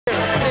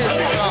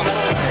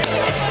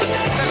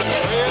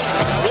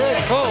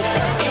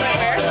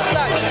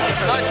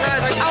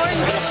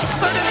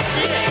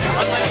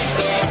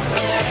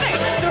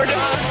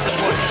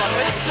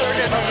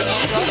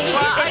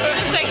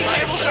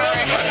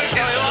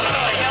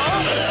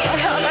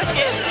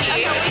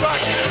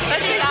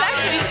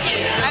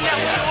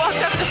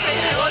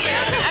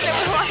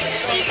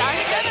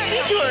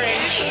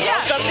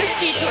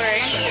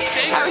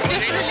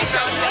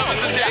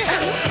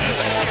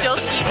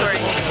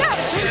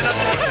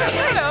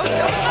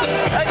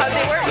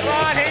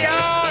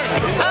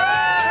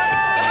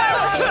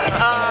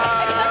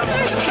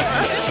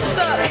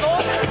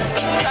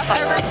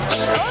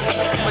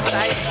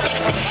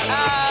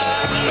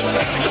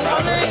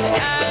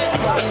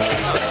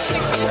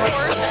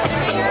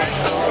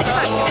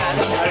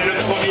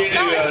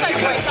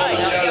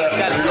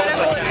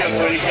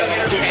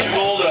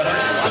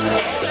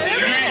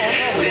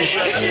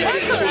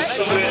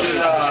sommet de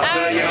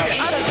la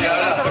hiérarchie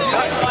mondiale.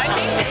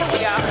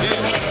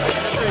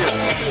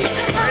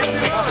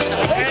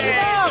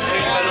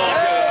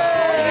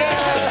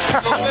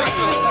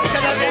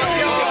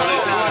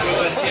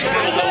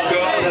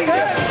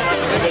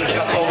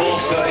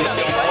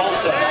 Ici en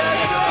France,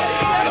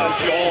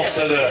 l'assurance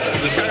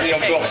de garder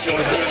encore sur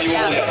le bon niveau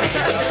mondial.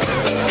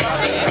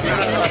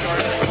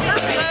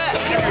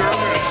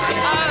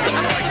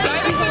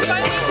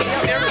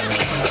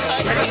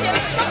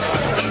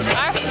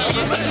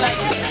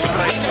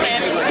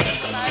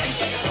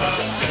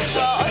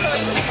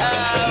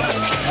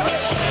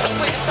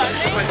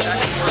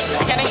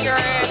 Getting your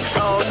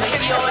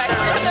video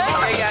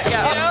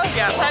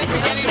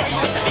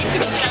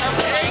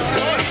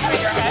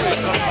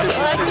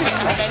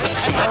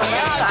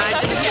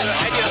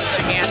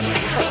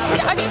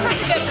I just have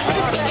to get to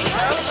it, you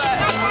know, but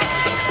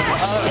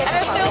and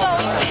I still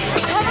don't,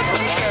 I haven't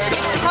figured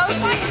how to,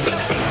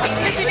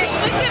 because you can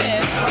click in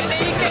it, and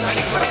then you can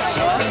put it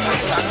on,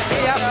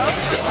 you know,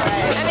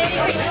 and then you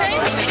can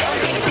change it.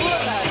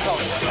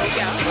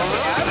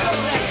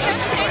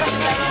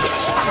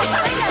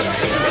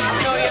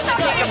 No, you have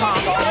to take them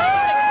off.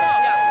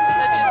 Yeah,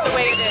 that's just the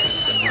way it is.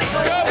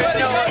 There's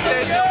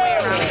no way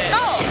around it.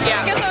 No, yeah.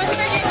 Because I was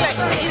thinking, like,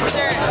 is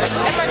there,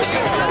 if I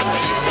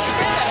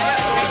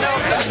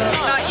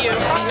not you.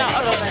 No,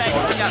 okay,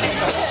 thanks. Yeah.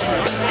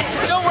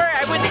 Don't worry,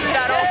 I went through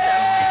that also.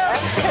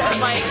 I'm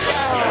like,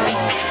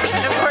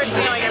 and of course,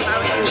 you know, like, if I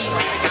was skiing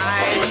with the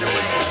guys,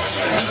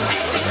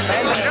 and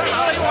I'm like, I don't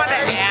really want to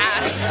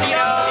ask, you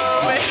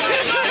know, but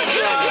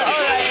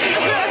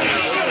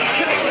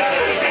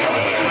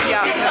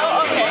yeah, so,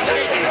 okay.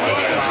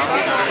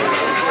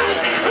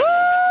 Woo!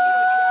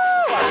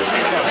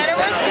 There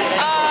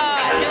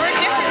were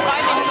different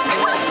findings.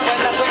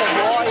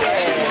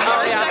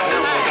 Oh, yeah.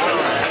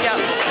 Yeah.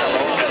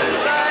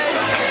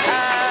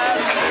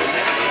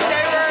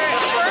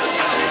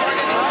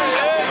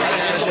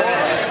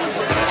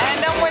 And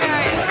then when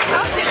I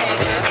calculated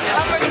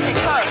how much it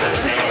cost,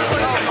 it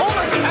was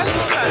almost as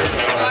much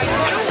like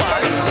the new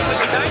one,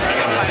 which is actually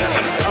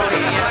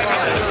everybody's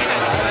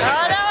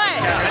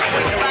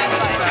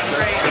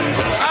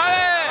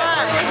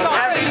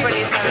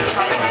having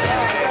problems.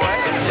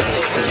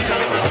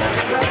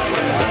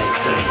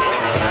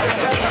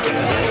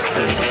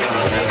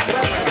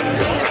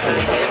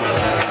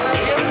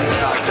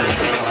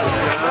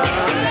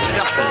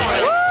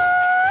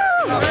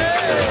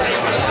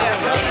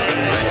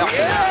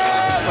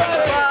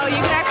 Well,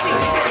 you can actually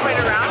quite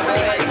around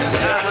with it.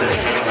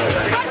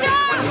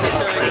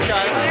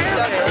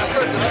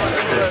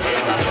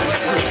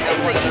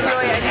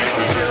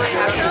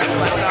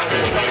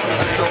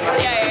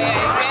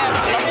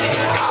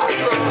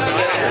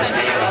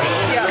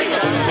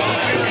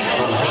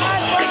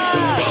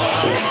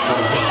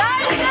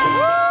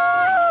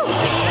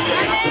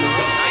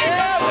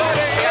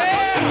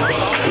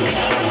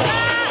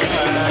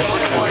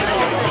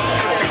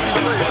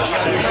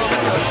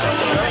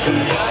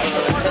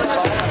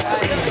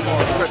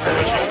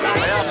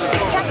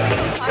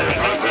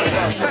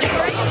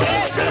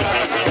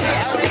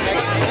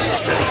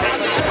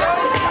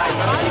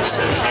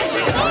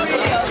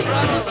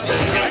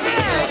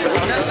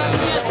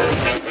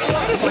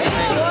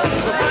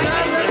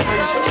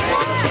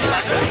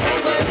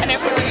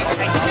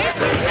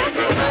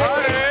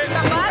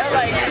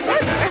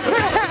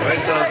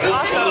 C'est un bon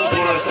chrono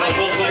pour l'instant, un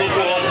bon chrono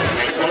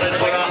pour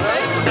être là.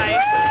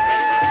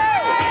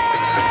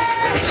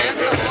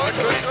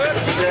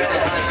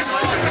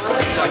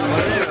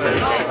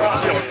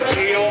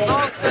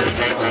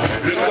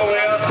 Le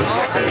coréen.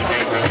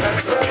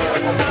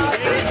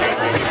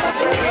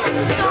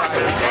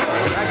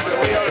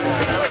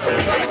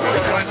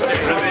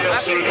 Le meilleur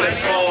sur le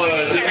classement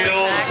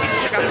 2011.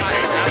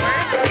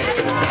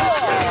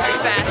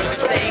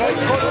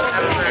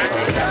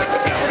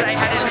 I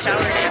hadn't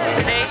showered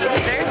yesterday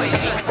either.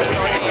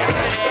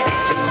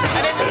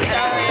 I didn't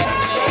shower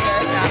yesterday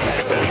either.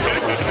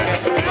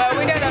 But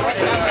we don't have a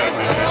shower.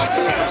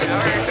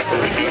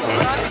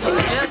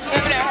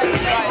 Even if I had to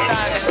drive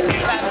back and you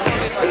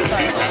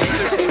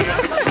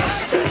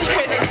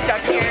guys are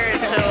stuck here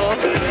until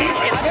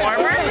it's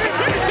warmer.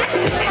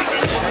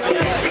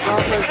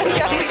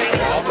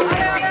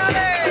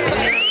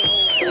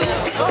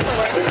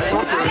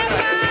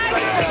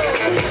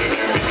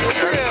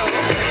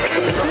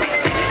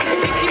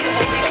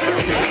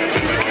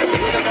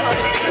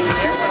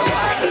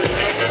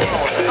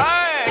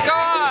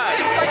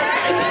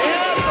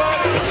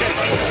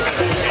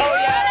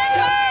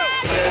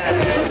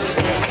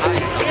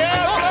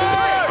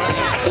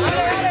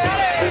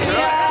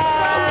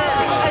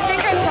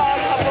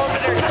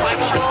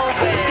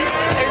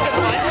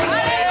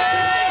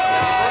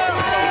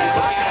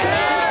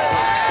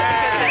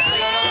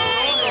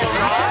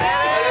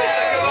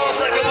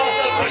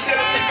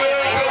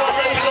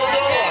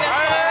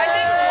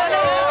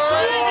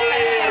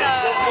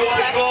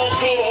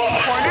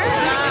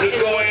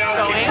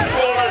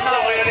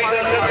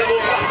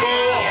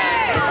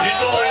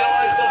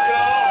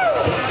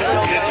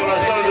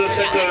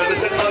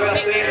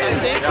 commencer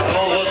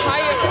avant de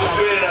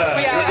retrouver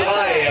le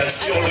drive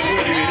sur le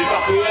bout du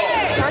parcours.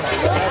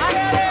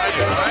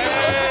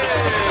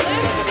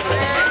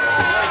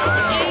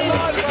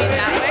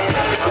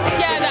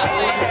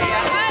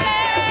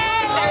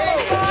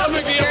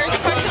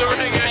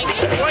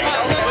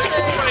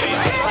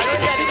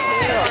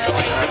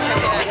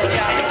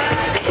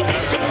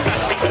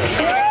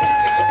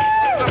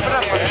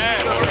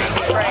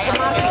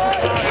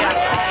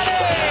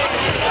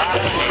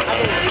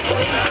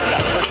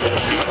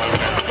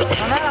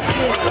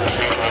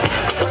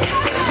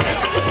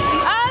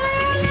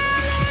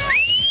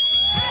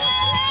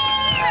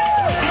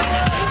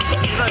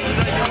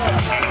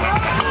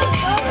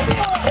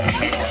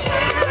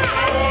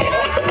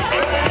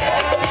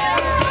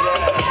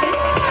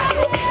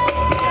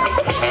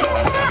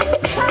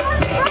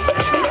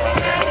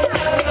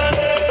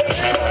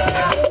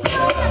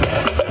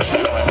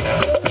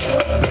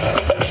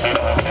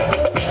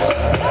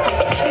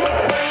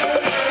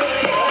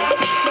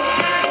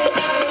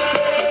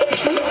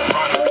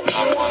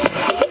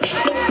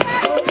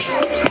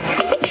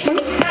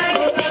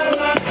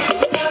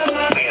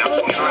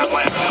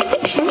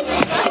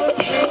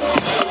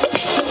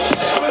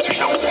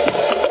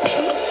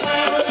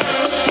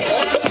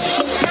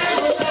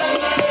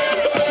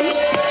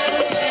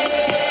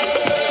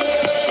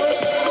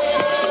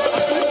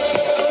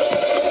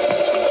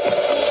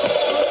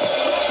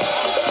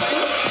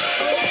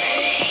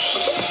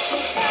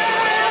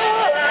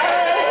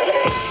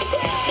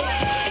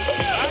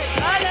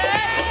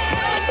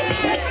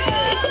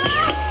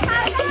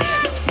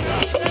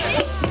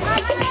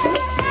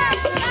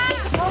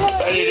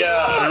 Il y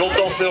a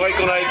longtemps, c'est vrai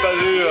qu'on n'avait pas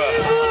vu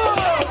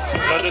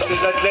l'un de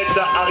ces athlètes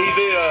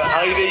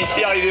arriver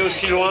ici, arriver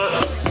aussi loin.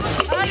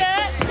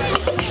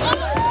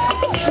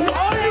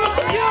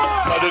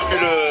 Depuis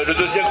le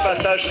deuxième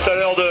passage tout à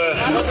l'heure de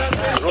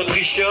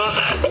l'Autrichien.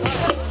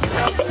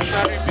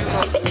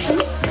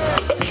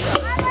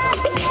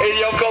 Et il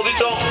y a encore du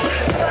temps.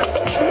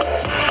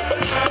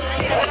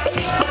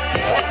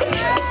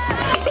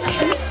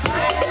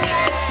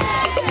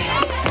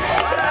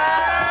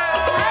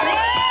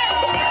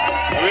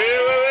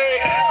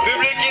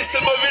 Se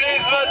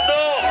mobilise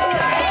maintenant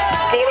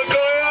pour le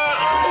Coréen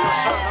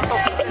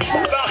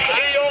Park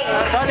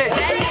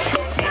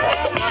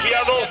qui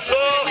avance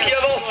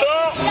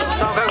fort,